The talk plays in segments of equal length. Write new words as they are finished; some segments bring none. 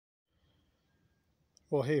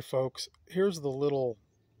Well, hey folks, here's the little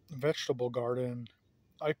vegetable garden.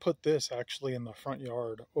 I put this actually in the front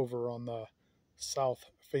yard over on the south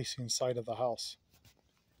facing side of the house.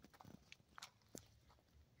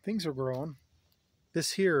 Things are growing.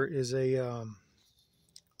 This here is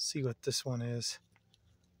see what this one is.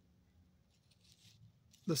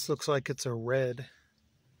 This looks like it's a red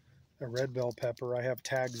bell pepper. I have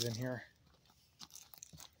tags in here.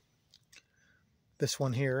 This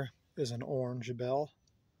one here is an orange bell.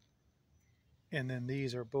 And then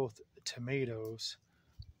these are both tomatoes.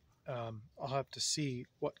 I'll have to see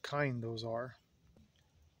what kind those are.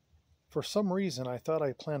 For some reason, I thought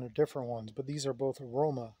I planted different ones, but these are both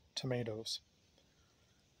Roma tomatoes.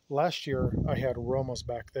 Last year, I had Romas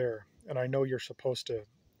back there, and I know you're supposed to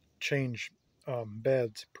change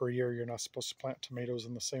beds per year. You're not supposed to plant tomatoes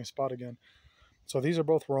in the same spot again. So these are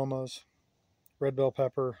both Romas, red bell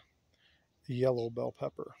pepper, yellow bell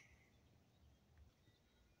pepper.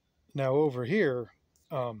 Now over here,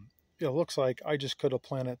 it looks like I just could have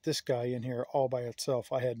planted this guy in here all by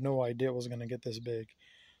itself. I had no idea it was going to get this big.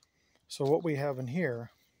 So what we have in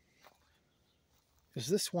here is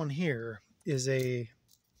this one here is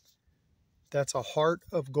that's a heart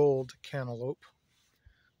of gold cantaloupe.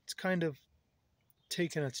 It's kind of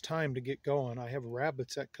taking its time to get going. I have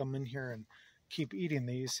rabbits that come in here and keep eating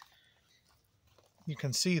these. You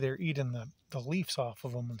can see they're eating the leaves off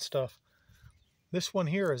of them and stuff. This one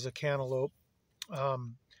here is a cantaloupe.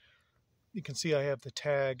 You can see I have the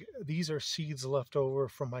tag. These are seeds left over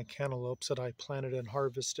from my cantaloupes that I planted and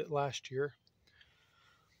harvested last year.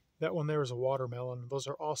 That one there is a watermelon. Those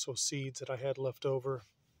are also seeds that I had left over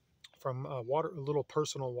from little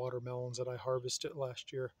personal watermelons that I harvested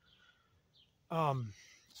last year.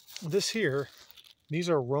 This here, these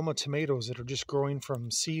are Roma tomatoes that are just growing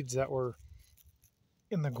from seeds that were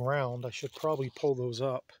in the ground. I should probably pull those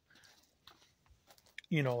up.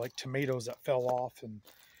 You know, like tomatoes that fell off. And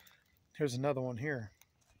here's another one here.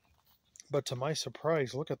 But to my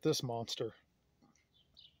surprise, look at this monster.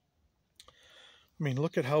 I mean,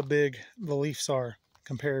 look at how big the leaves are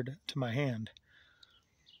compared to my hand.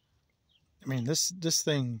 I mean, this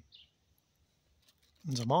thing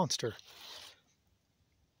is a monster.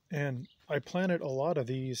 And I planted a lot of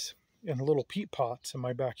these in little peat pots in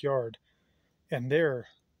my backyard. And they're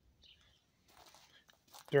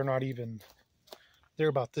not even... They're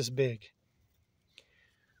about this big.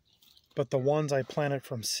 But the ones I planted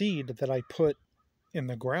from seed that I put in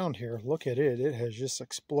the ground here, look at it. It has just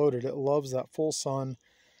exploded. It loves that full sun.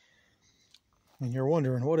 And you're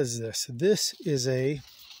wondering, what is this? This is a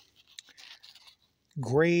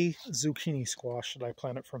gray zucchini squash that I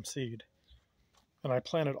planted from seed. And I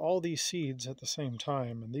planted all these seeds at the same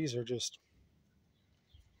time. And these are just...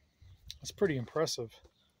 It's pretty impressive.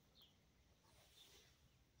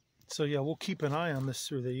 So yeah, we'll keep an eye on this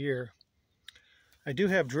through the year. I do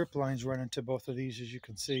have drip lines running to both of these, as you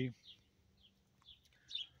can see.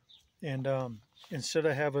 And instead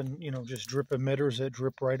of having, just drip emitters that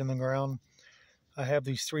drip right in the ground, I have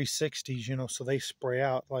these 360s, so they spray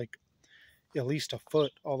out like at least a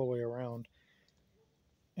foot all the way around.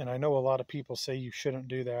 And I know a lot of people say you shouldn't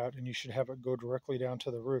do that and you should have it go directly down to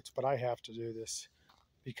the roots, but I have to do this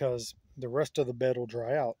because the rest of the bed will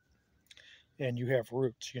dry out. And you have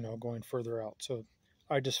roots, going further out. So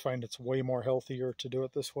I just find it's way more healthier to do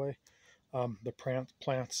it this way. The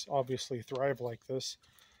plants obviously thrive like this.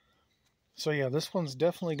 So yeah, this one's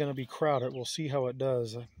definitely going to be crowded. We'll see how it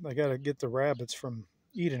does. I got to get the rabbits from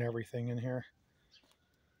eating everything in here.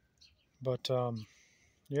 But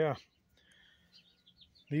yeah,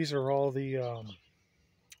 these are all the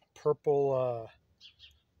purple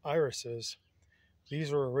irises.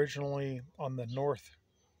 These were originally on the north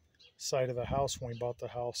side of the house when we bought the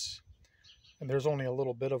house, and there's only a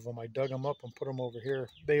little bit of them. I dug them up and put them over here.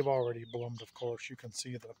 They've already bloomed, of course. You can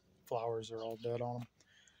see the flowers are all dead on them,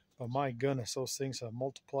 but my goodness, those things have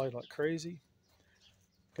multiplied like crazy.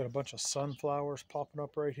 Got a bunch of sunflowers popping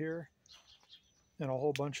up right here and a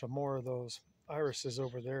whole bunch of more of those irises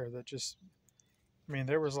over there that just,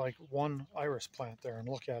 there was like one iris plant there, and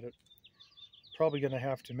look at it. Probably going to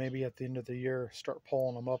have to, maybe at the end of the year, start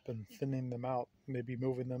pulling them up and thinning them out, maybe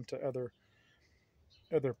moving them to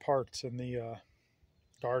other parts in the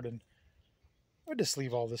garden. I just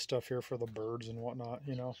leave all this stuff here for the birds and whatnot,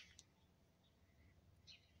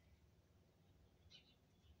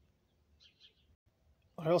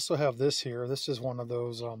 I also have this here. This is one of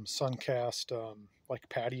those Suncast like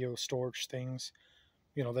patio storage things.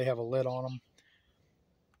 They have a lid on them.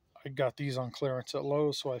 I got these on clearance at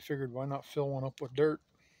Lowe's, so I figured why not fill one up with dirt.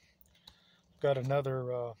 Got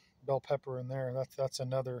another bell pepper in there. That's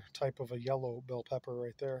another type of a yellow bell pepper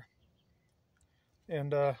right there.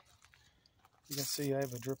 And you can see I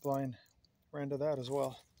have a drip line ran to that as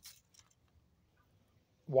well.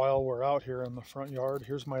 While we're out here in the front yard,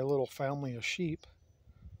 here's my little family of sheep.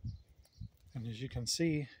 And as you can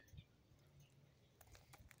see,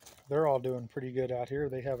 they're all doing pretty good out here.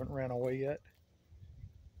 They haven't ran away yet.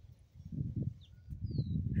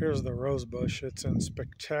 Here's the rose bush. It's in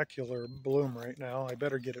spectacular bloom right now. I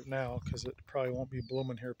better get it now because it probably won't be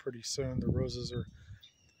blooming here pretty soon. The roses are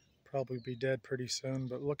probably be dead pretty soon,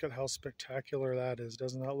 but look at how spectacular that is.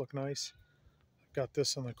 Doesn't that look nice? I've got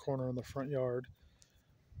this in the corner in the front yard,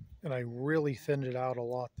 and I really thinned it out a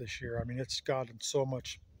lot this year. I mean, it's gotten so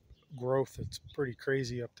much growth. It's pretty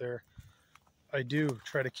crazy up there. I do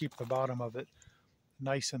try to keep the bottom of it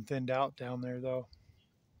nice and thinned out down there though.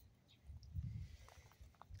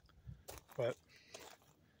 But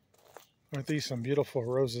aren't these some beautiful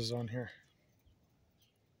roses on here?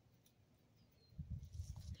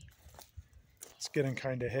 It's getting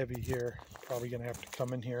kind of heavy here. Probably gonna have to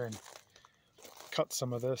come in here and cut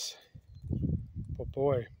some of this. But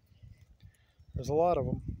boy, there's a lot of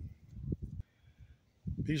them.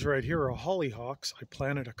 These right here are hollyhocks I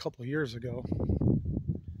planted a couple years ago,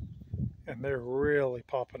 and they're really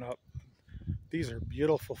popping up. These are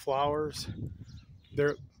beautiful flowers.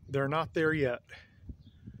 They're not there yet.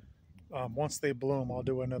 Once they bloom, I'll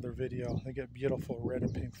do another video. They get beautiful red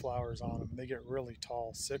and pink flowers on them. They get really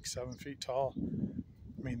tall, 6-7 feet tall.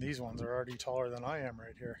 I mean, these ones are already taller than I am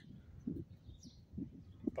right here.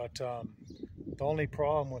 But the only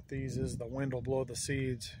problem with these is the wind will blow the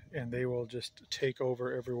seeds and they will just take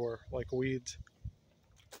over everywhere like weeds.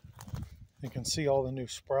 You can see all the new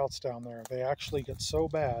sprouts down there. They actually get so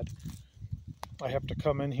bad, I have to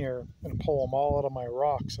come in here and pull them all out of my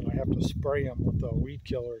rocks, and I have to spray them with a weed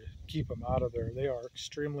killer to keep them out of there. They are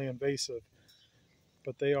extremely invasive,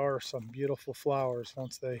 but they are some beautiful flowers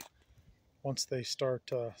once they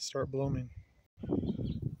start blooming.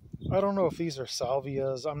 I don't know if these are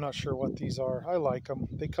salvias. I'm not sure what these are. I like them.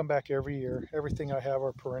 They come back every year. Everything I have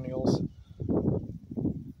are perennials.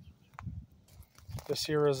 This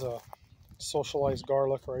here is a socialized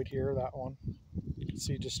garlic right here, that one. You can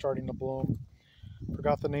see just starting to bloom.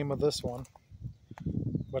 Forgot the name of this one,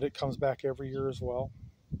 but it comes back every year as well.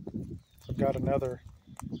 I've got another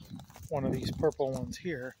one of these purple ones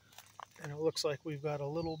here, and it looks like we've got a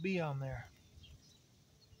little bee on there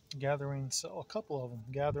gathering, a couple of them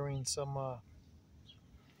gathering some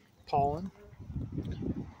pollen.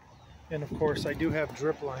 And of course I do have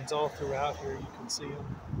drip lines all throughout here. You can see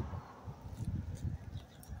them,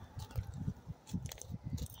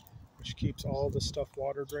 which keeps all this stuff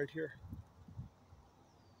watered right here.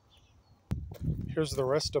 Here's the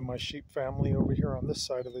rest of my sheep family over here on this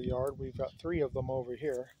side of the yard. We've got 3 of them over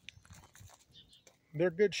here.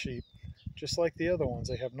 They're good sheep, just like the other ones.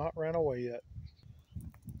 They have not ran away yet.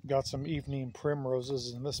 Got some evening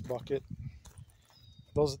primroses in this bucket.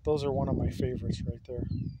 Those are one of my favorites right there.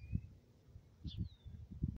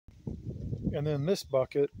 And then this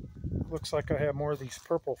bucket, looks like I have more of these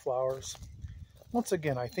purple flowers. Once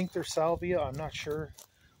again, I think they're salvia. I'm not sure.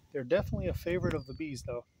 They're definitely a favorite of the bees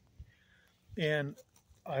though. And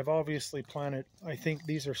I've obviously planted, I think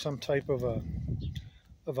these are some type of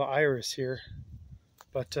a iris here.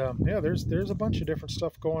 But yeah, there's a bunch of different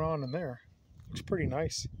stuff going on in there. Looks pretty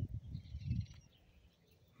nice.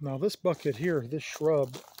 Now this bucket here, this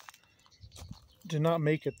shrub, did not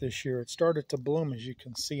make it this year. It started to bloom, as you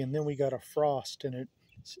can see, and then we got a frost and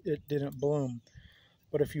it didn't bloom.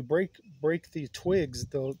 But if you break the twigs,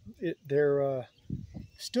 they're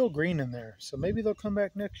still green in there. So maybe they'll come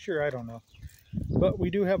back next year. I don't know. But we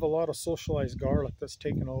do have a lot of socialized garlic that's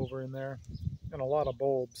taken over in there, and a lot of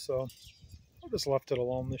bulbs. So I just left it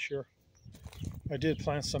alone this year. I did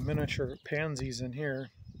plant some miniature pansies in here,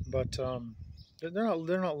 but they're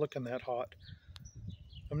not looking that hot.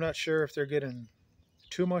 I'm not sure if they're getting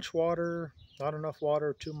too much water, not enough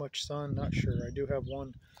water, too much sun. Not sure. I do have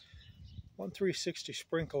one 360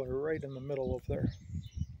 sprinkler right in the middle of there.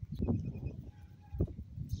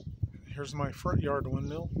 Here's my front yard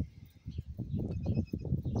windmill.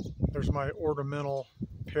 There's my ornamental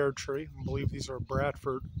pear tree. I believe these are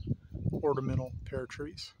Bradford ornamental pear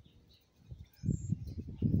trees.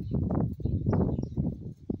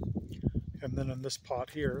 And then in this pot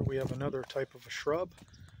here, we have another type of a shrub.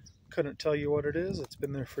 Couldn't tell you what it is. It's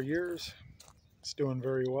been there for years. It's doing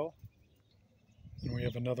very well. And we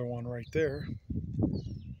have another one right there.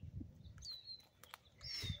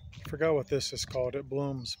 I forgot what this is called. It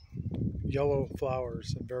blooms yellow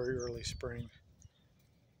flowers in very early spring.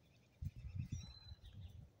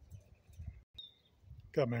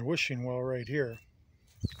 Got my wishing well right here.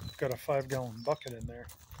 Got a 5-gallon bucket in there.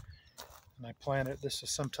 and I planted. This is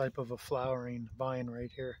some type of a flowering vine right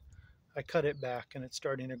here. I cut it back and it's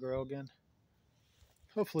starting to grow again.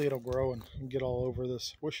 Hopefully it'll grow and get all over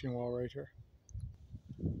this wishing well right here.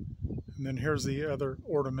 And then here's the other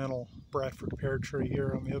ornamental Bradford pear tree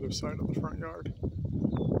here on the other side of the front yard.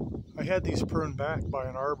 I had these pruned back by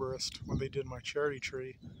an arborist when they did my cherry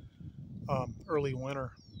tree early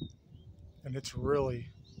winter. And it's really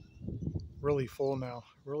full now,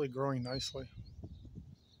 really growing nicely.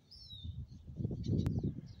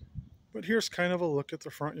 But here's kind of a look at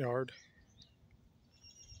the front yard.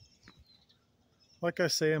 Like I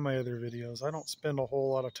say in my other videos, I don't spend a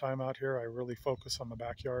whole lot of time out here. I really focus on the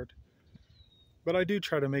backyard. But I do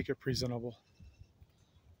try to make it presentable.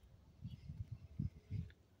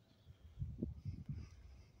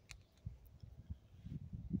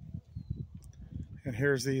 And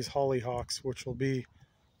here's these hollyhocks, which will be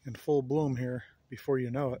in full bloom here before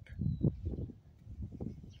you know it.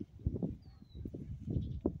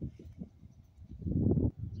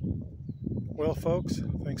 Well, folks,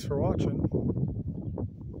 thanks for watching.